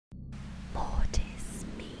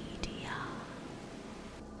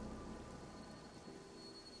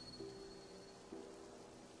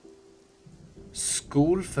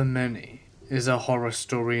School for many is a horror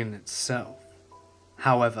story in itself.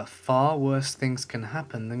 However, far worse things can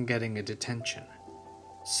happen than getting a detention.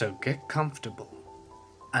 So get comfortable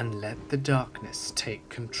and let the darkness take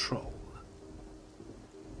control.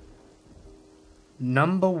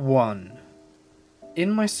 Number 1.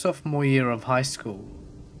 In my sophomore year of high school,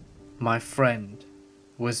 my friend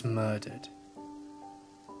was murdered.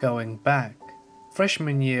 Going back,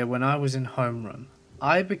 freshman year when I was in homeroom,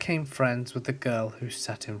 I became friends with the girl who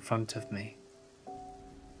sat in front of me.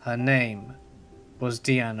 Her name was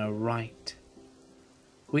Deanna Wright.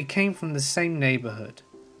 We came from the same neighborhood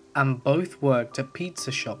and both worked at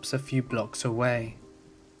pizza shops a few blocks away.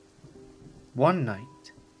 One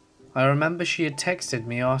night, I remember she had texted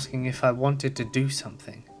me asking if I wanted to do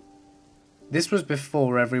something. This was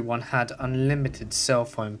before everyone had unlimited cell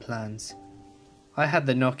phone plans. I had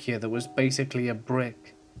the Nokia that was basically a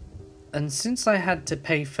brick. And since I had to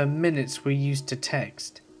pay for minutes we used to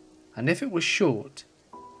text, and if it was short,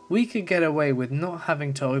 we could get away with not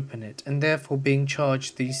having to open it and therefore being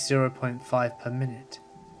charged these 0.5 per minute.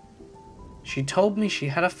 She told me she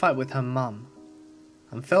had a fight with her mum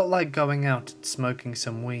and felt like going out and smoking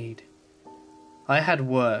some weed. I had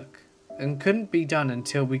work and couldn't be done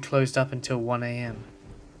until we closed up until 1 AM.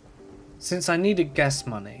 Since I needed gas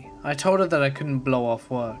money, I told her that I couldn't blow off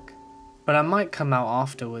work, but I might come out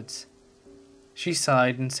afterwards. She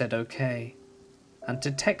sighed and said okay, and to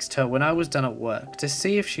text her when I was done at work to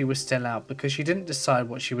see if she was still out because she didn't decide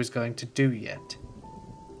what she was going to do yet.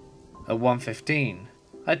 At 1:15,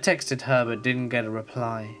 I texted her but didn't get a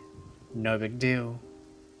reply. No big deal.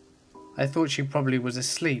 I thought she probably was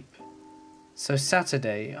asleep, so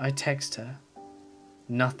Saturday I text her.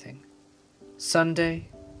 Nothing. Sunday,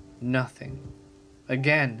 nothing.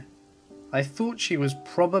 Again, I thought she was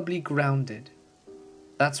probably grounded.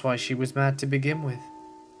 That's why she was mad to begin with.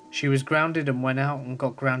 She was grounded and went out and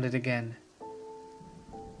got grounded again.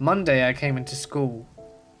 Monday I came into school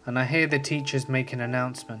and I hear the teachers make an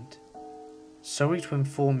announcement. Sorry to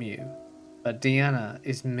inform you, but Deanna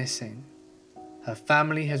is missing. Her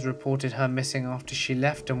family has reported her missing after she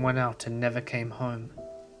left and went out and never came home.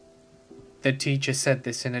 The teacher said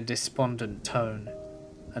this in a despondent tone,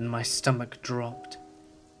 and my stomach dropped.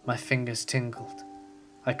 My fingers tingled.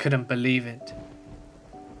 I couldn't believe it.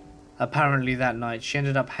 Apparently that night she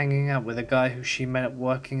ended up hanging out with a guy who she met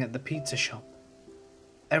working at the pizza shop.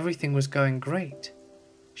 Everything was going great.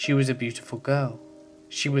 She was a beautiful girl.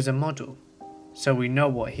 She was a model, so we know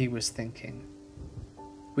what he was thinking.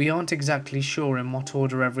 We aren't exactly sure in what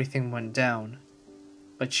order everything went down,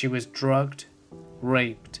 but she was drugged,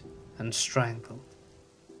 raped, and strangled.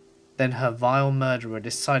 Then her vile murderer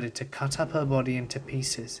decided to cut up her body into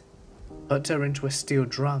pieces, put her into a steel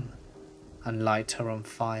drum, and light her on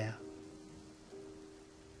fire.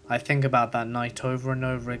 I think about that night over and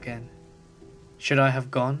over again. Should I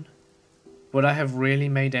have gone? Would I have really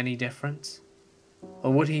made any difference?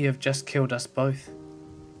 Or would he have just killed us both?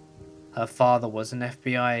 Her father was an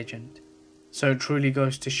FBI agent, so it truly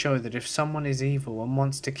goes to show that if someone is evil and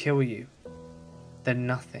wants to kill you, then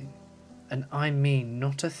nothing, and I mean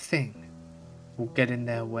not a thing, will get in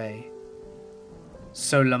their way.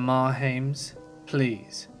 So Lamar Hames,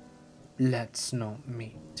 please, let's not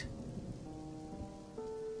meet.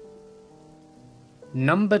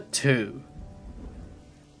 Number 2.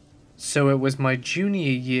 So it was my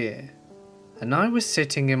junior year, and I was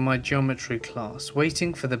sitting in my geometry class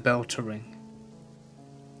waiting for the bell to ring.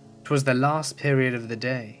 It was the last period of the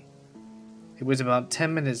day. It was about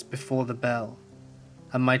 10 minutes before the bell,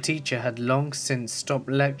 and my teacher had long since stopped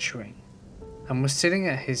lecturing and was sitting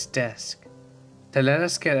at his desk to let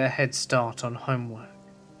us get a head start on homework.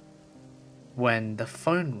 When the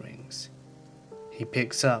phone rings, he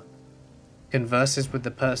picks up, converses with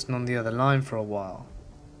the person on the other line for a while,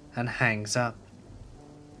 and hangs up.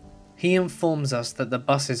 He informs us that the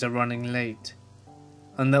buses are running late,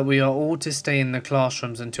 and that we are all to stay in the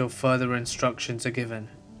classrooms until further instructions are given.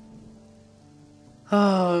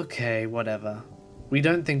 Oh, okay, whatever. We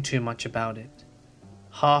don't think too much about it.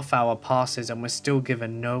 Half hour passes and we're still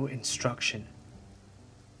given no instruction.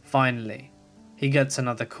 Finally, he gets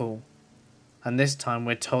another call, and this time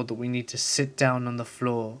we're told that we need to sit down on the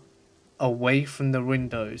floor, away from the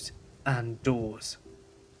windows and doors.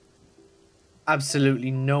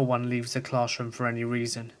 Absolutely no one leaves the classroom for any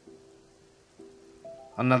reason.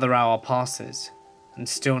 Another hour passes, and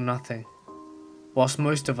still nothing. Whilst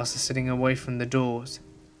most of us are sitting away from the doors,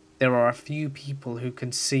 there are a few people who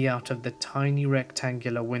can see out of the tiny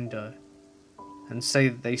rectangular window, and say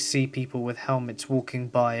that they see people with helmets walking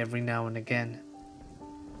by every now and again.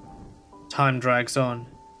 Time drags on,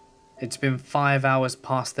 It's been 5 hours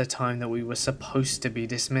past the time that we were supposed to be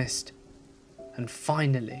dismissed. And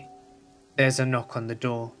finally, there's a knock on the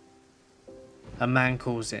door. A man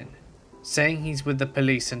calls in, saying he's with the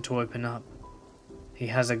police and to open up. He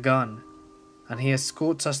has a gun, and he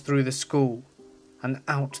escorts us through the school and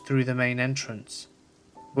out through the main entrance,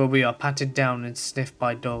 where we are patted down and sniffed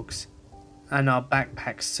by dogs, and our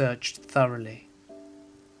backpacks searched thoroughly.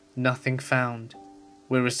 Nothing found.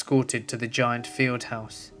 We're escorted to the giant field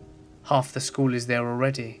house. Half the school is there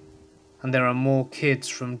already, and there are more kids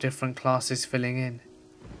from different classes filling in.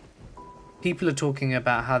 People are talking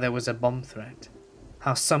about how there was a bomb threat,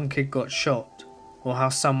 how some kid got shot, or how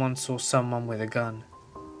someone saw someone with a gun.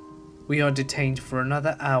 We are detained for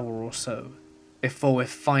another hour or so before we're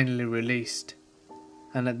finally released,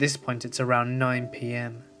 and at this point it's around 9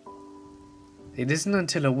 PM. It isn't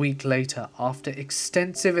until a week later, after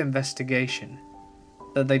extensive investigation,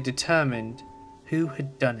 that they determined who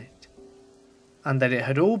had done it, and that it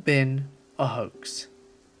had all been a hoax.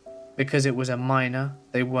 Because it was a minor,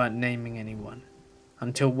 they weren't naming anyone,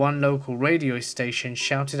 until one local radio station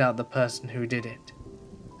shouted out the person who did it.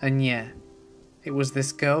 And yeah, it was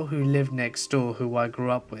this girl who lived next door who I grew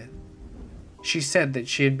up with. She said that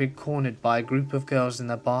she had been cornered by a group of girls in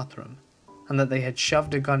the bathroom, and that they had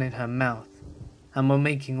shoved a gun in her mouth and were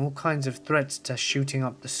making all kinds of threats to shooting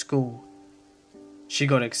up the school. She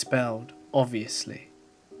got expelled, obviously,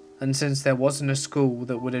 and since there wasn't a school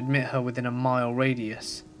that would admit her within a mile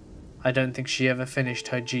radius, I don't think she ever finished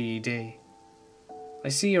her GED. I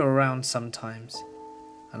see her around sometimes,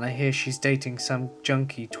 and I hear she's dating some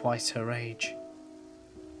junkie twice her age.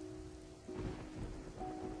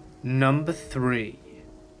 Number 3.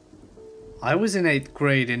 I was in 8th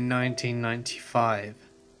grade in 1995,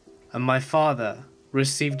 and my father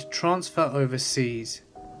received a transfer overseas,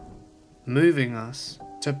 moving us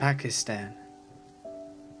to Pakistan.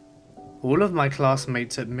 All of my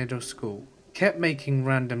classmates at middle school kept making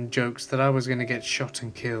random jokes that I was going to get shot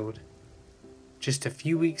and killed. Just a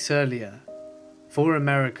few weeks earlier, 4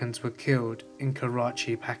 Americans were killed in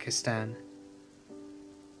Karachi, Pakistan.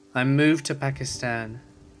 I moved to Pakistan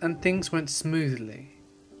and things went smoothly.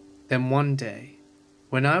 Then one day,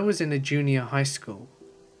 when I was in a junior high school,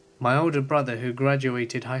 my older brother, who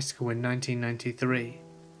graduated high school in 1993,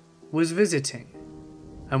 was visiting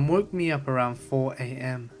and woke me up around 4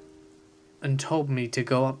 AM and told me to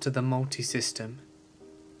go up to the multi-system.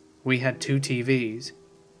 We had 2 TVs,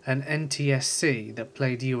 an NTSC that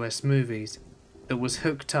played US movies that was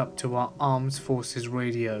hooked up to our Armed Forces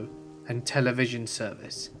radio and television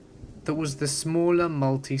service that was the smaller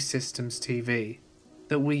multi-systems TV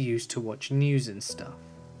that we used to watch news and stuff.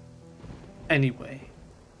 Anyway,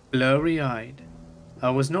 blurry-eyed, I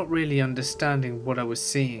was not really understanding what I was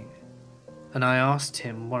seeing, and I asked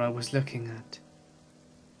him what I was looking at.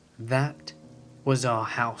 "That was our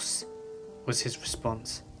house," was his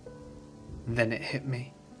response. Then it hit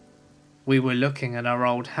me. We were looking at our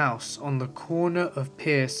old house on the corner of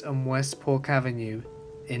Pierce and West Pork Avenue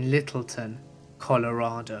in Littleton,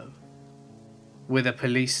 Colorado, with a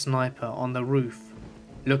police sniper on the roof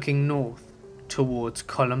looking north towards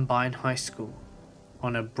Columbine High School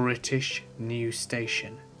on a British news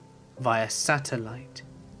station via satellite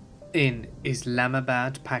in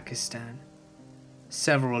Islamabad, Pakistan.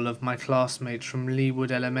 Several of my classmates from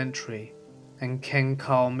Leewood Elementary and Ken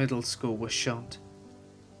Carl Middle School were shot,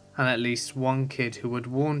 and at least one kid who had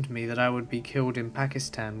warned me that I would be killed in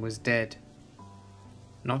Pakistan was dead.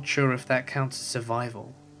 Not sure if that counts as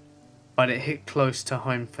survival, but it hit close to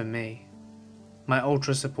home for me. My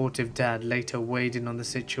ultra-supportive dad later weighed in on the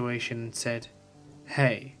situation and said,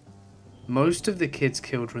 "Hey, most of the kids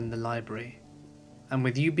killed were in the library, and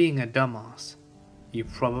with you being a dumbass, you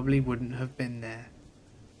probably wouldn't have been there."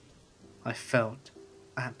 I felt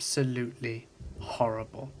absolutely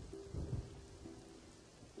horrible.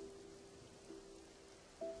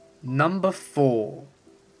 Number 4.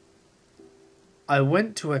 I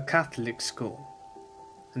went to a Catholic school,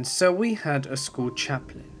 and so we had a school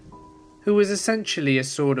chaplain, who was essentially a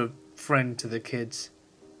sort of friend to the kids.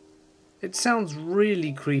 It sounds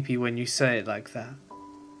really creepy when you say it like that,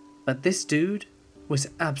 but this dude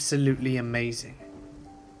was absolutely amazing.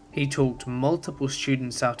 He talked multiple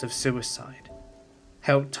students out of suicide,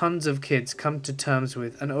 helped tons of kids come to terms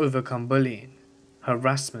with and overcome bullying,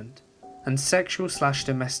 harassment, and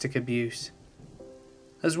sexual/domestic abuse,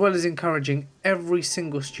 as well as encouraging every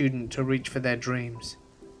single student to reach for their dreams.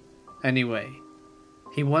 Anyway,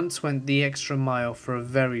 he once went the extra mile for a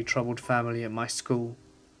very troubled family at my school.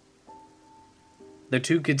 The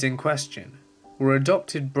 2 kids in question were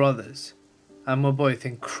adopted brothers and were both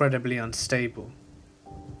incredibly unstable.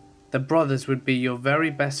 The brothers would be your very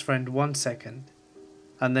best friend one second,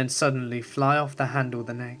 and then suddenly fly off the handle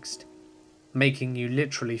the next, making you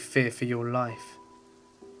literally fear for your life.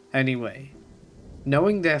 Anyway,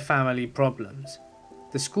 knowing their family problems,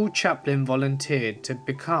 the school chaplain volunteered to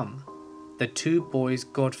become the two boys'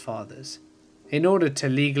 godfathers in order to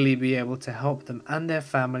legally be able to help them and their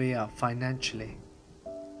family out financially.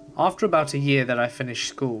 After about a year that I finished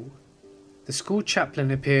school, the school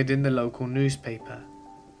chaplain appeared in the local newspaper.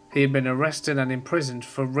 He had been arrested and imprisoned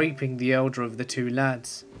for raping the elder of the two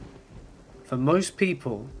lads. For most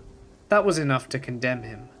people, that was enough to condemn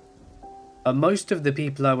him. But most of the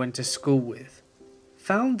people I went to school with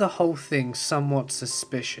found the whole thing somewhat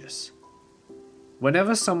suspicious.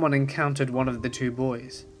 Whenever someone encountered one of the two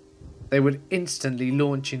boys, they would instantly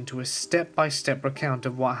launch into a step-by-step account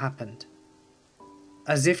of what happened,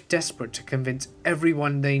 as if desperate to convince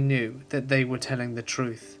everyone they knew that they were telling the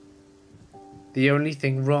truth. The only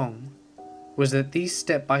thing wrong was that these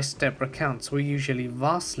step-by-step recounts were usually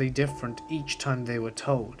vastly different each time they were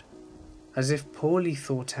told, as if poorly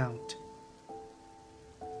thought out.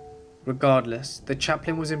 Regardless, the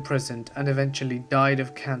chaplain was imprisoned and eventually died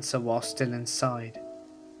of cancer while still inside.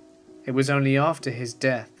 It was only after his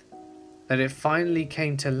death that it finally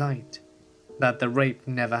came to light that the rape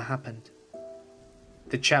never happened.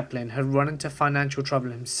 The chaplain had run into financial trouble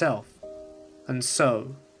himself, and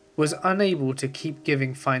so was unable to keep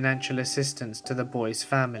giving financial assistance to the boy's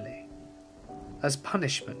family. As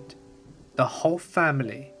punishment, the whole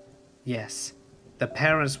family, yes, the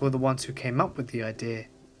parents were the ones who came up with the idea,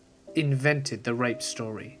 invented the rape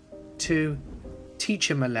story to teach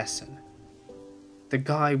him a lesson. The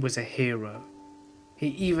guy was a hero. He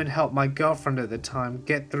even helped my girlfriend at the time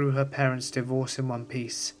get through her parents' divorce in one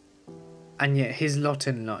piece. And yet his lot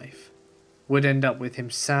in life would end up with him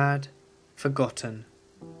sad, forgotten,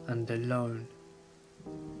 and alone.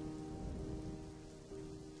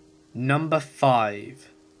 Number 5.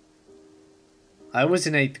 I was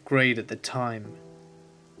in 8th grade at the time.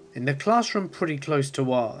 In the classroom pretty close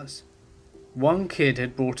to ours, one kid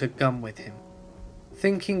had brought a gun with him,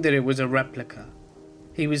 thinking that it was a replica.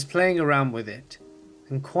 He was playing around with it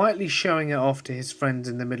and quietly showing it off to his friends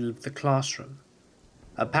in the middle of the classroom.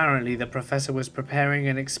 Apparently, the professor was preparing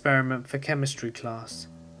an experiment for chemistry class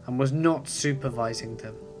and was not supervising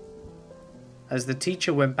them. As the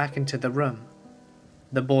teacher went back into the room,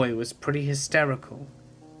 the boy was pretty hysterical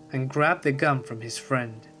and grabbed the gun from his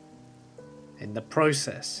friend. In the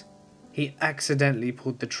process, he accidentally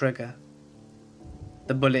pulled the trigger.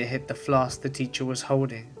 The bullet hit the flask the teacher was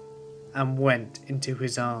holding and went into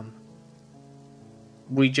his arm.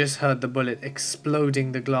 We just heard the bullet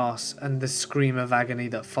exploding the glass and the scream of agony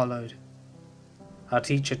that followed. Our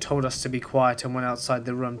teacher told us to be quiet and went outside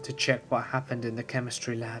the room to check what happened in the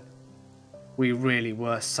chemistry lab. We really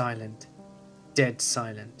were silent, dead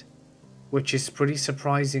silent, which is pretty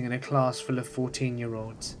surprising in a class full of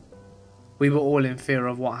 14-year-olds. We were all in fear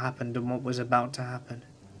of what happened and what was about to happen.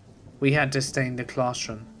 We had to stay in the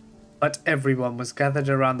classroom, but everyone was gathered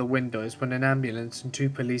around the windows when an ambulance and 2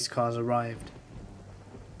 police cars arrived.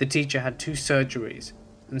 The teacher had 2 surgeries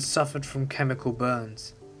and suffered from chemical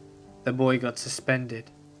burns. The boy got suspended.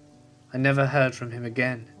 I never heard from him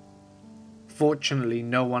again. Fortunately,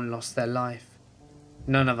 no one lost their life.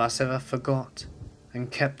 None of us ever forgot and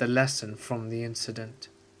kept the lesson from the incident.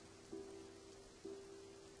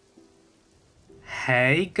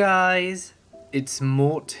 Hey guys, it's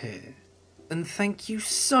Mort here, and thank you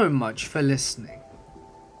so much for listening.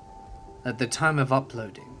 At the time of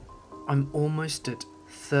uploading, I'm almost at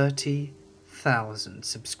 30,000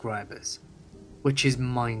 subscribers, which is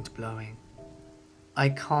mind-blowing. I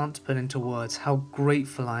can't put into words how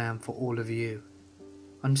grateful I am for all of you.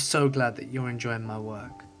 I'm so glad that you're enjoying my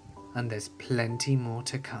work, and there's plenty more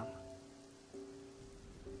to come.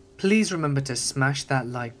 Please remember to smash that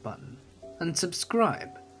like button and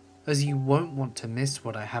subscribe, as you won't want to miss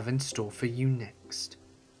what I have in store for you next.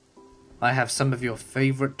 I have some of your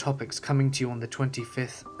favourite topics coming to you on the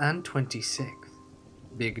 25th and 26th.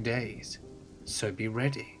 Big days, so be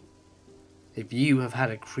ready. If you have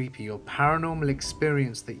had a creepy or paranormal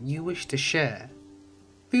experience that you wish to share,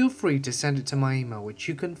 feel free to send it to my email, which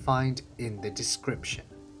you can find in the description.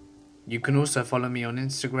 You can also follow me on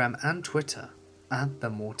Instagram and Twitter at The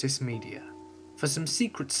Mortis Media for some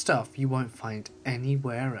secret stuff you won't find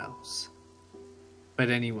anywhere else. But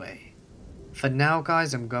anyway, for now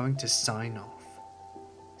guys, I'm going to sign off.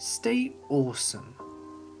 Stay awesome,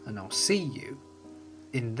 and I'll see you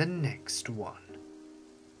in the next one.